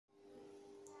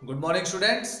Good morning,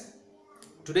 students.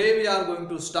 Today we are going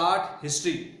to start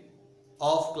history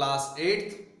of class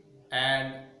 8th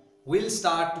and we'll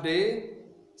start today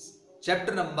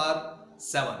chapter number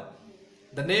 7.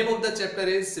 The name of the chapter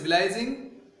is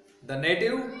Civilizing the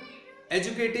Native,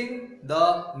 Educating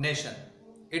the Nation.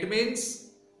 It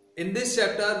means in this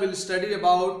chapter we'll study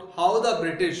about how the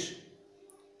British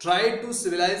tried to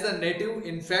civilize the native.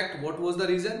 In fact, what was the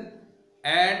reason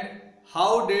and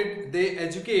how did they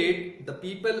educate the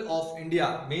people of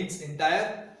India, means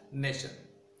entire nation.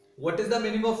 What is the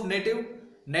meaning of native?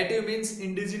 Native means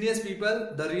indigenous people.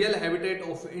 The real habitat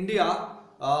of India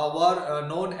were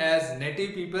known as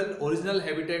native people. Original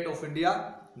habitat of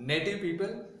India, native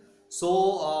people.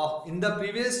 So in the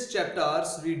previous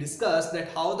chapters we discussed that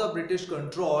how the British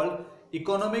controlled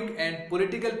economic and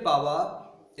political power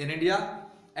in India,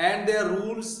 and their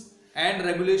rules and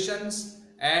regulations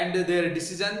and their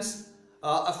decisions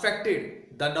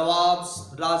affected the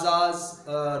Nawabs, Rajas,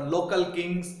 local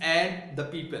kings and the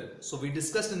people. So we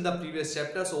discussed in the previous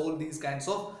chapters all these kinds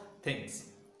of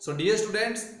things. So dear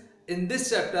students, in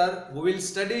this chapter we will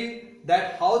study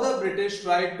that how the British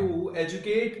tried to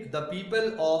educate the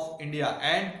people of India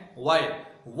and why.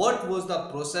 What was the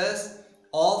process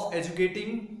of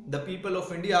educating the people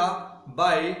of India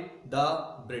by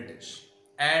the British,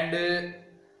 and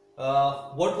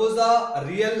what was the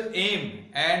real aim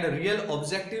and real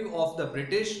objective of the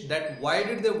British, that why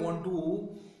did they want to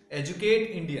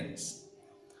educate Indians.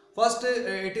 First,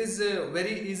 it is a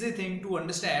very easy thing to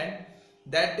understand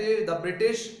that the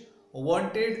British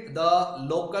wanted the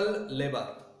local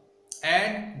labor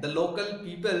and the local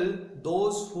people,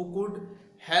 those who could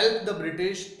help the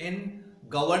British in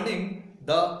governing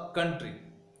the country.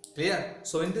 Clear?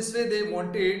 So in this way they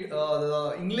wanted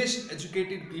the English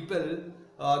educated people,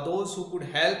 those who could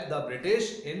help the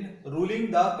British in ruling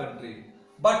the country.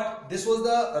 But this was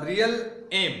the real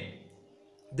aim.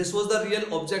 This was the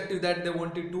real objective, that they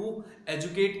wanted to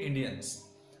educate Indians.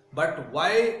 But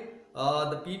why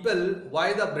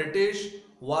why the British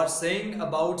were saying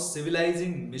about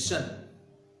civilizing mission?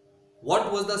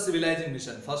 What was the civilizing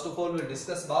mission? First of all, we'll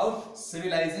discuss about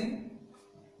civilizing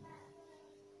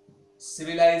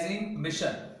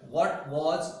mission. What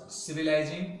was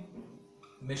civilizing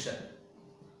mission?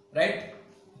 Right?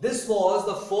 This was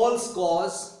the false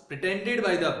cause pretended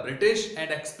by the British and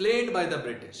explained by the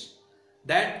British,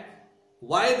 that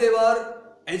why they were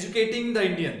educating the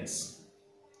Indians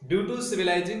due to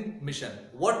civilizing mission.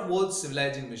 What was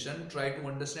civilizing mission? Try to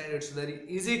understand. It's a very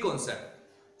easy concept.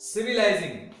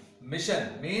 Civilizing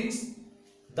mission means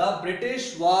the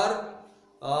British were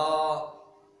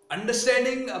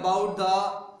understanding about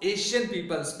the Asian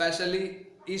people, especially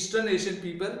Eastern Asian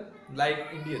people like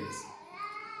Indians.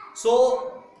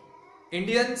 So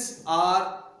Indians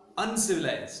are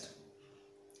uncivilized,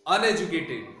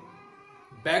 uneducated,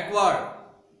 backward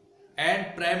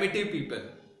and primitive people,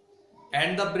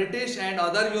 and the British and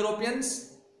other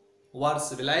Europeans were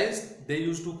civilized. They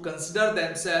used to consider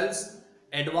themselves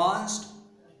advanced,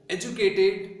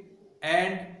 educated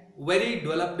and very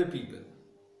developed people.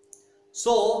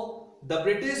 So the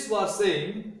British were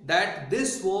saying that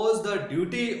this was the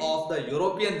duty of the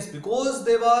Europeans because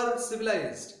they were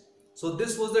civilized. So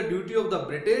this was the duty of the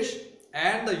British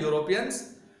and the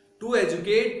Europeans to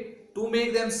educate, to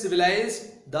make them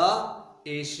civilized the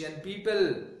Asian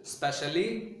people,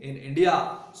 especially in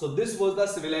India. So this was the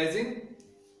civilizing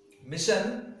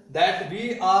mission, that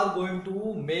we are going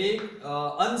to make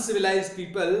uncivilized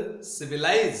people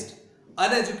civilized,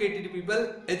 uneducated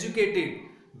people educated,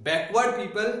 backward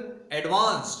people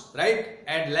advanced, right,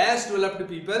 and less developed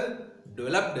people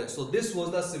developed. So this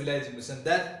was the civilizing mission,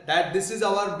 that this is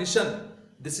our mission.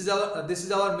 This is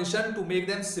our mission, to make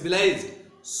them civilized.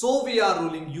 So we are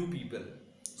ruling you people.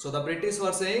 So the British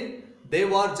were saying, they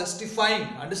were justifying,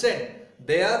 understand,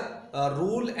 their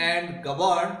rule and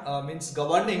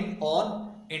governing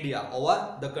on India,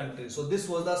 over the country. So this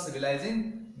was the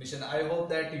civilizing mission. I hope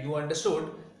that you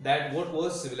understood that what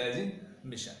was civilizing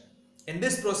mission. In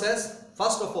this process,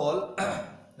 first of all,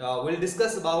 we'll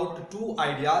discuss about two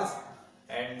ideas,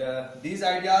 and these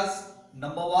ideas,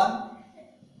 number one,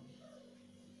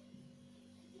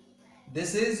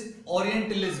 this is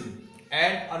Orientalism,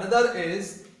 and another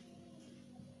is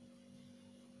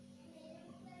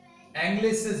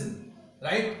Anglicism,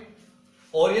 right?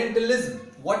 Orientalism.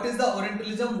 What is the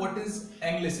Orientalism? What is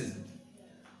Anglicism?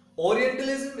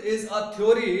 Orientalism is a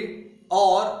theory,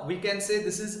 or we can say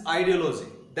this is ideology,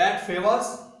 that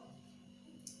favors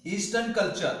Eastern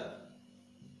culture.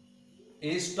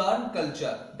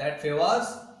 That favors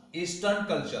Eastern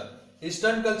culture.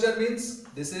 Eastern culture means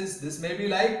this may be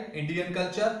like Indian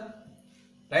culture,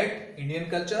 right? Indian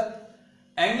culture.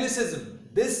 Anglicism.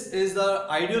 This is the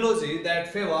ideology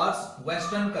that favors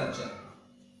Western culture.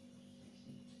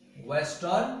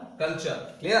 Western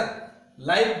culture. Clear?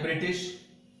 Like British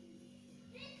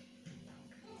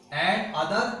and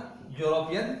other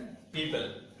European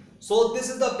people. So this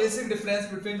is the basic difference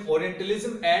between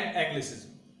Orientalism and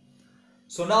Anglicism.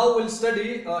 So now we'll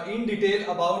study in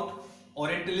detail about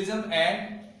Orientalism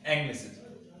and Anglicism.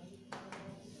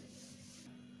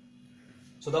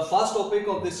 So the first topic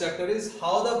of this chapter is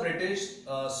how the British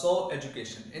saw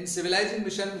education. In Civilizing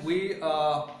mission, we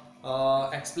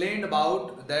explained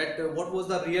about that what was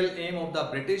the real aim of the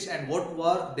British and what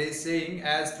were they saying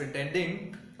as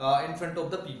pretending in front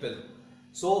of the people.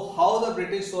 So how the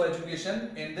British saw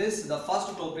education, in this the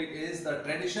first topic is the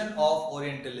tradition of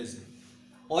Orientalism.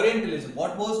 Orientalism.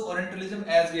 What was Orientalism?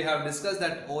 As we have discussed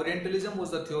that Orientalism was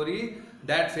the theory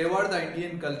that favored the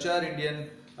Indian culture,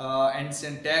 Indian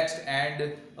ancient text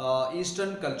and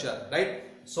Eastern culture, right?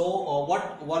 So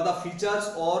what were the features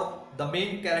or the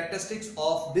main characteristics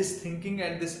of this thinking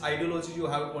and this ideology? You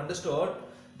have to understand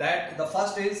that the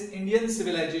first is Indian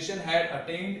civilization had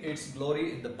attained its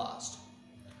glory in the past.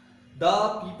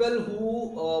 The people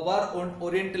who were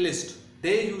Orientalist,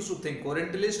 they used to think,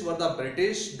 Orientalists were the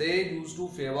British, they used to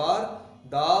favor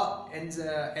the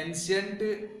ancient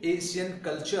Asian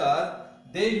culture.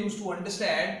 They used to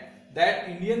understand that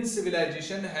Indian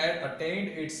civilization had attained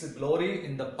its glory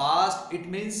in the past. It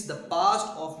means the past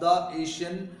of the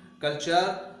Asian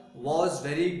culture was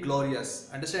very glorious.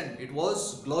 Understand? It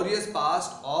was glorious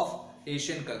past of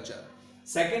Asian culture.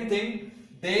 Second thing,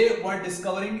 they were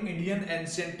discovering Indian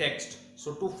ancient text.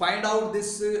 So to find out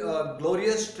this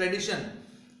glorious tradition,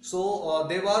 so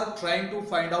they were trying to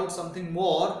find out something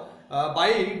more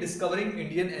by discovering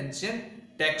Indian ancient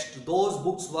text. Those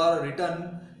books were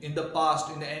written in the past,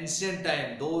 in the ancient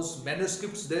time. Those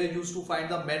manuscripts, they used to find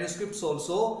the manuscripts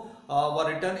also were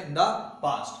written in the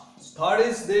past. Third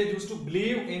is they used to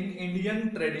believe in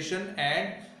Indian tradition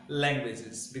and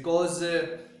languages, because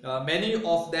many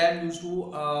of them used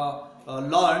to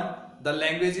learn the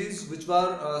languages which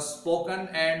were spoken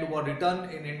and were written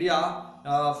in India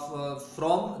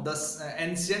from the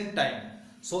ancient time.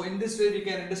 So in this way we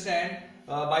can understand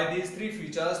by these three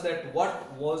features that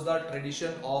what was the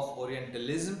tradition of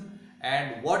Orientalism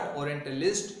and what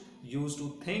Orientalists used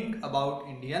to think about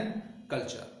Indian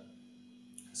culture.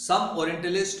 Some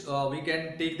Orientalists, we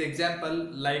can take the example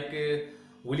like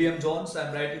William Jones. I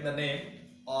am writing the name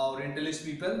of Orientalist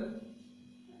people.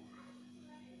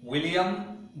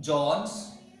 William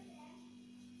Jones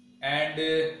and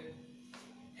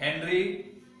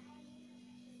Henry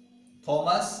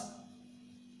Thomas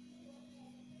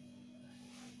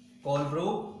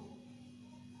Colebrook.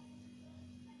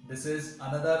 This is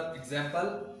another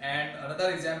example, and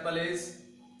another example is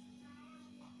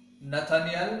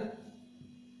Nathaniel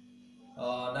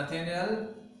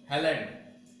Holland.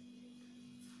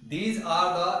 These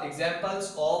are the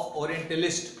examples of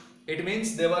Orientalist. It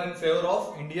means they were in favor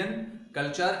of Indian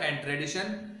culture and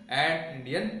tradition and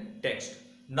Indian text.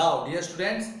 Now, dear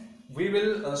students, we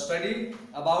will study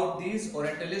about these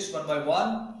Orientalists one by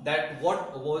one, that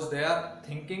what was their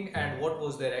thinking and what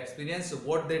was their experience,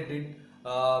 what they did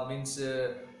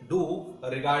do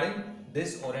regarding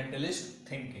this Orientalist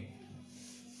thinking.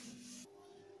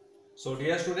 So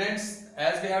dear students,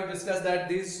 as we have discussed that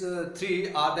these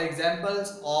three are the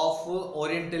examples of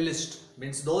Orientalist,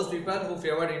 means those people who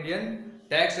favored Indian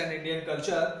text and Indian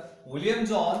culture. William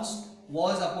Jones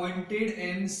was appointed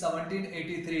in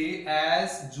 1783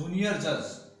 as junior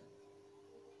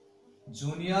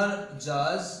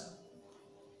judge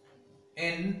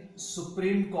in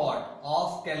Supreme Court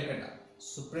of Calcutta.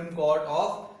 Supreme Court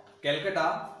of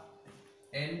Calcutta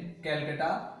in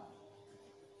Calcutta,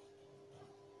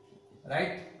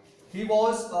 right? He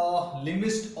was a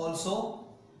linguist also.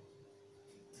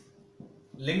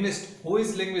 Linguist. Who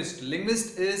is linguist?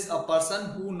 Linguist is a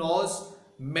person who knows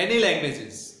many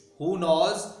languages, who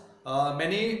knows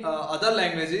many other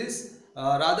languages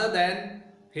rather than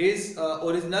his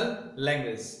original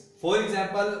language. For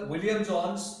example, William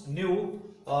Jones knew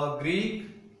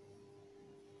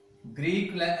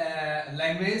Greek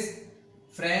language,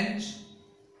 French,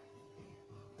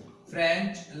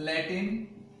 Latin,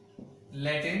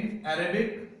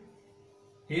 Arabic.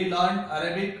 He learned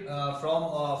Arabic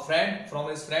from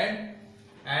his friend,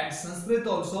 and Sanskrit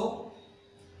also.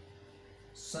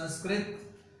 Sanskrit,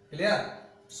 clear?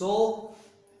 So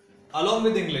along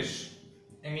with English,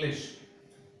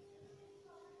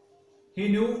 he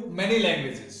knew many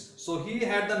languages. So he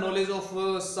had the knowledge of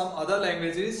some other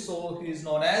languages. So he is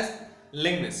known as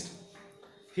linguist.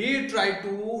 He tried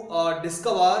to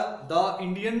discover the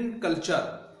Indian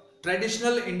culture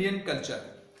traditional Indian culture.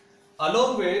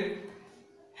 Along with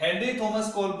Henry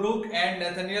Thomas Colebrook and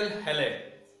Nathaniel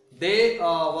Hallett, they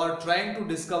were trying to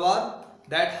discover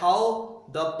that how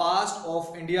the past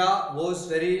of India was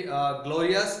very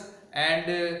glorious, and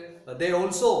they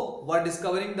also were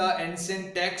discovering the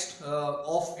ancient text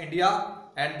of India,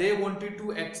 and they wanted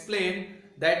to explain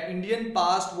that Indian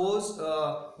past was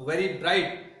very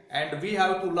bright, and we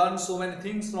have to learn so many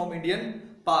things from Indian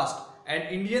past, and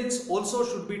Indians also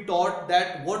should be taught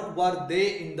that what were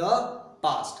they in the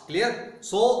past. Clear?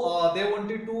 So they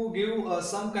wanted to give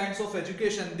some kinds of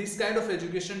education, this kind of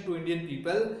education to Indian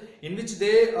people, in which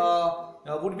they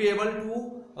would be able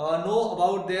to know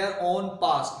about their own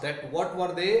past, that what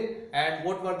were they and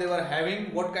what were they were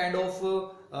having, what kind of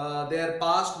their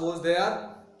past was there.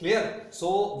 Clear?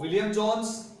 So William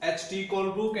Jones, H.T.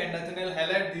 Colebrook and Nathaniel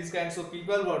Hallett, these kinds of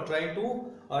people were trying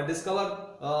to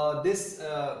discover this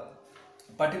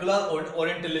particular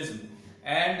Orientalism,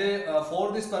 and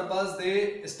for this purpose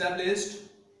they established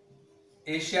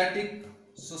Asiatic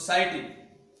Society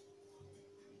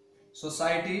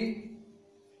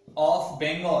of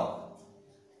Bengal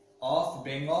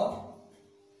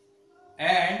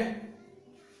and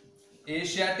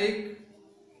Asiatic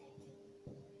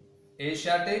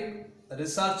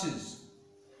Researches.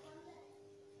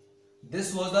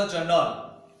 This was the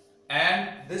journal, and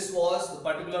this was the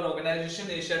particular organization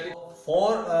Asiatic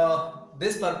for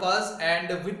this purpose, and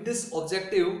with this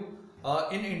objective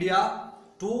in India,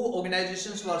 two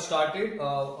organizations were started.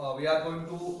 We are going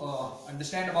to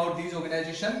understand about these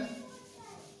organizations.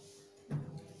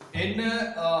 In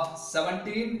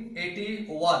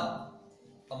 1781,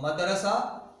 a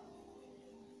madrasa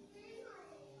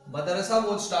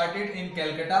was started in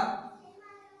Calcutta,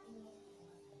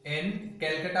 in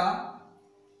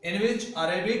which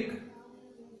Arabic,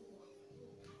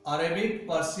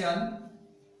 Persian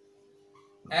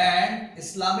and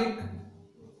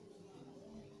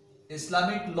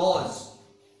Islamic laws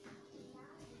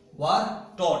were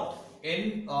taught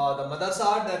in the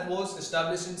madrasa that was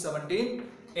established in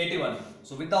 1781.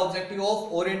 So with the objective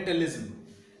of Orientalism.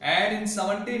 And in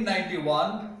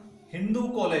 1791,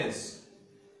 Hindu College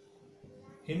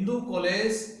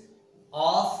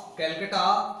of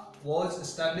Calcutta was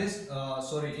established.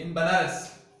 In Banaras,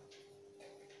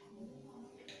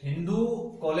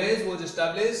 Hindu College was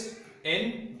established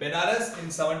in Benares in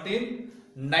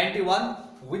 1791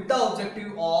 with the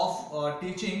objective of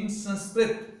teaching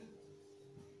Sanskrit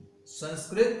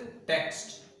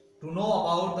text, to know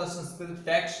about the Sanskrit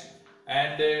text,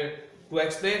 and to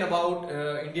explain about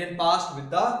Indian past with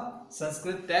the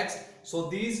Sanskrit text. So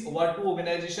these were two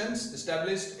organizations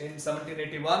established in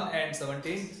 1781 and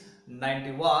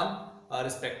 1791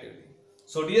 respectively.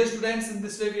 So dear students, in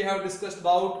this way we have discussed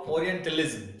about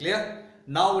Orientalism. Clear?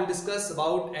 Now we'll discuss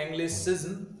about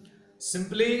Anglicism.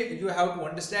 Simply you have to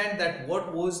understand that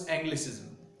what was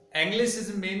Anglicism.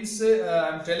 Anglicism means,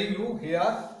 I'm telling you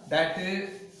here that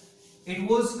it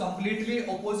was completely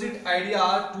opposite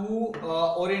idea to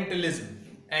Orientalism,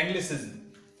 Anglicism.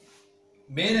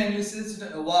 Main Anglicists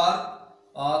were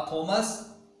Thomas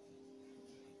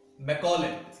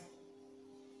Macaulay.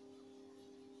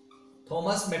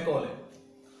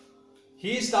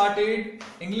 He started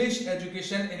English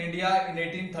education in India in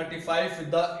 1835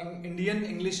 with the Indian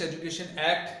English Education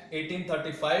Act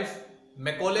 1835.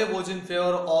 Macaulay was in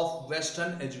favor of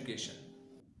Western education.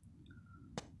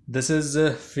 This is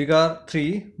figure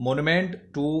 3,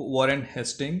 Monument to Warren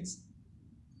Hastings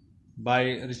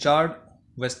by Richard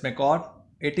Westmacott,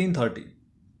 1830.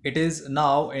 It is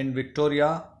now in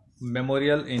Victoria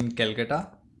Memorial in Calcutta.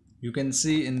 You can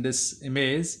see in this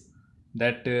image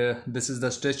that this is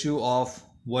the statue of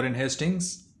Warren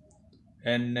Hastings.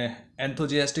 An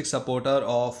enthusiastic supporter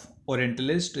of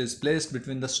Orientalist is placed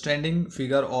between the standing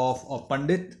figure of a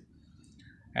Pandit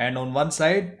and on one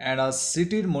side and a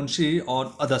seated Munshi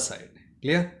on other side.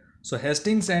 Clear? So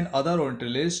Hastings and other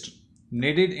Orientalists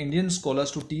needed Indian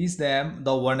scholars to teach them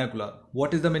the vernacular.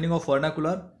 What is the meaning of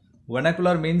vernacular?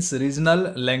 Vernacular means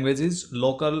regional languages,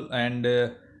 local and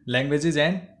languages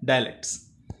and dialects.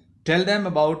 Tell them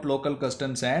about local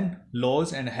customs and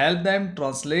laws and help them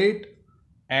translate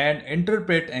and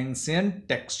interpret ancient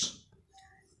texts.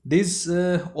 This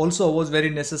also was very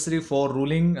necessary for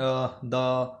ruling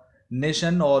the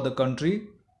nation or the country,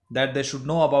 that they should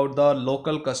know about the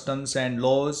local customs and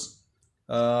laws.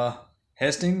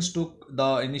 Hastings took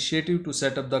the initiative to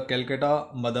set up the Calcutta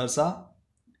Madrasa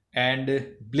and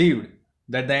believed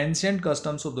that the ancient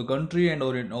customs of the country and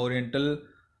Oriental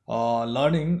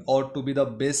learning ought to be the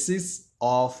basis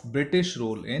of British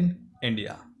rule in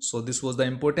India. So this was the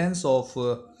importance of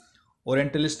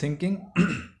Orientalist thinking.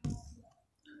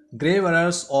 Grave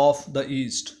errors of the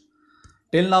East.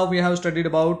 Till now we have studied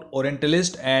about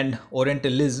Orientalist and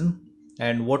Orientalism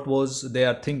and what was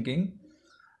their thinking.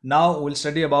 Now we'll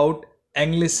study about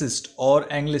Anglicist or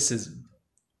Anglicism.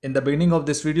 In the beginning of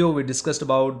this video we discussed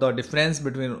about the difference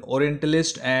between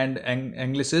Orientalist and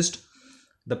Anglicist,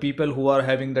 the people who are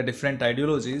having the different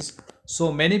ideologies.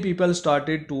 So many people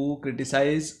started to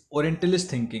criticize Orientalist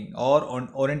thinking or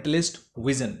Orientalist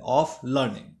vision of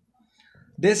learning.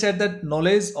 They said that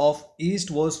knowledge of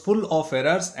East was full of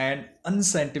errors and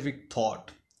unscientific thought.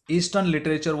 Eastern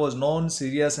literature was known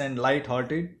serious and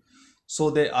light-hearted, so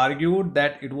they argued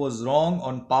that it was wrong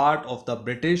on part of the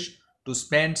British to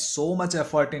spend so much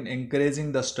effort in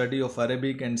encouraging the study of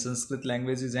Arabic and Sanskrit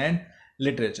languages and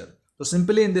literature. So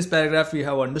simply in this paragraph we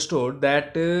have understood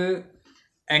that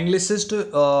Anglicist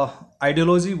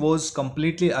ideology was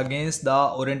completely against the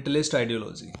Orientalist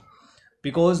ideology,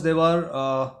 because they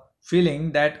were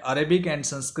feeling that Arabic and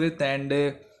Sanskrit and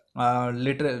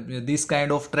these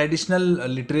kind of traditional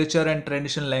literature and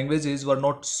traditional languages were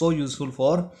not so useful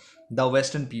for the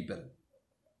Western people.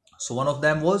 So one of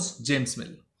them was James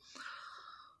Mill,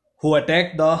 who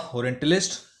attacked the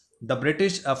Orientalist. The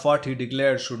British effort, he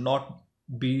declared, should not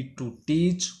be to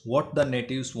teach what the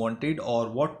natives wanted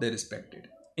or what they respected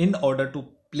in order to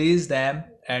please them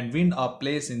and win a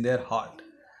place in their heart.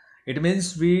 It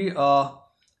means we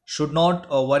should not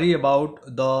worry about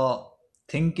the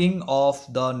thinking of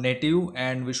the native,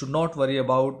 and we should not worry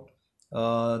about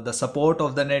the support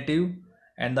of the native,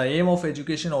 and the aim of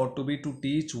education ought to be to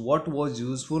teach what was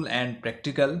useful and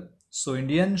practical. So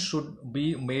Indians should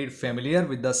be made familiar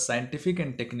with the scientific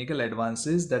and technical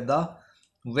advances that the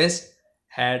West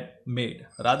had made,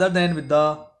 rather than with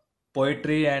the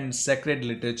poetry and sacred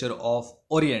literature of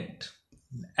Orient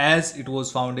as it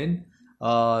was found in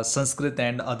Sanskrit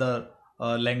and other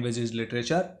languages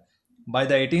literature. By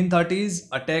the 1830s,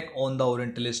 attack on the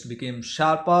Orientalist became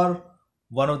sharper.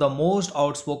 One of the most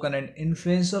outspoken and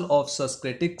influential of such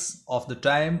critics of the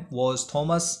time was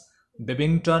Thomas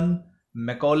Babington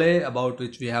Macaulay, about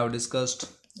which we have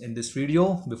discussed in this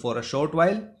video before a short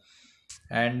while.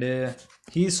 And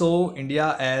he saw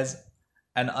India as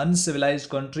an uncivilized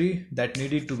country that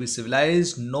needed to be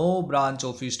civilized. No branch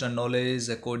of Eastern knowledge,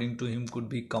 according to him, could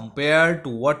be compared to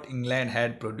what England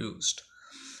had produced.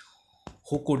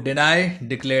 Who could deny,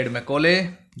 declared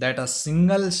Macaulay, that a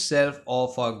single shelf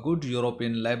of a good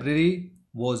European library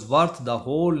was worth the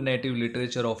whole native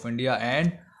literature of India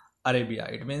and Arabia.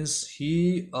 It means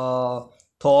he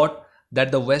thought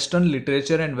that the Western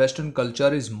literature and Western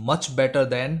culture is much better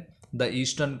than the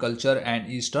Eastern culture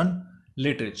and Eastern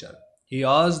literature. He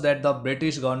asked that the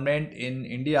British government in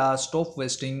India stop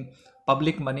wasting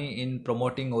public money in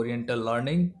promoting Oriental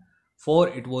learning, for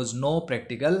it was no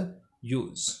practical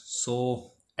use.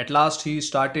 So at last he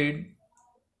started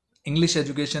English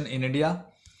education in India.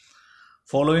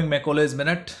 Following Macaulay's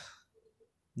minute,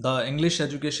 the English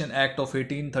Education Act of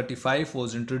 1835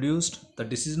 was introduced. The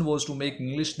decision was to make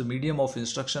English the medium of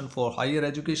instruction for higher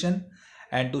education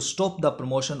and to stop the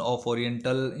promotion of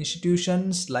Oriental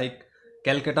institutions like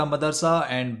Calcutta Madrasa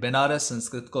and Benares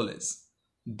Sanskrit College.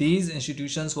 These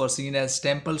institutions were seen as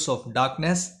temples of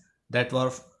darkness that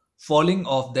were falling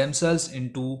of themselves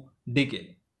into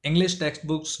decay. English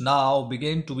textbooks now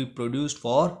began to be produced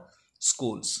for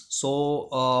schools. So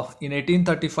in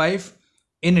 1835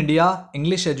 in India,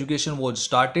 English education was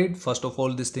started. First of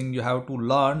all, this thing you have to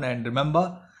learn and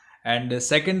remember. And the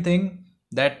second thing,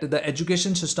 that the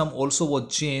education system also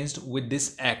was changed with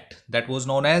this act that was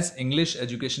known as English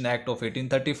Education Act of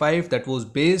 1835, that was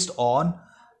based on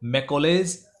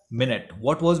Macaulay's minute.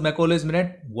 What was Macaulay's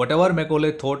minute? Whatever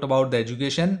Macaulay thought about the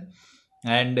education,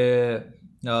 and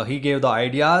he gave the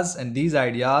ideas, and these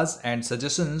ideas and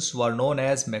suggestions were known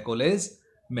as Macaulay's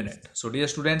minute. So dear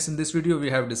students, in this video we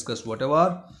have discussed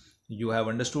whatever you have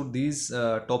understood these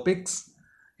topics.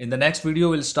 In the next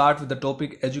video we'll start with the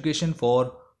topic education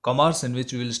for commerce, in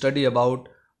which we will study about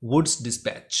Wood's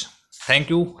dispatch. Thank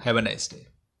you. Have a nice day.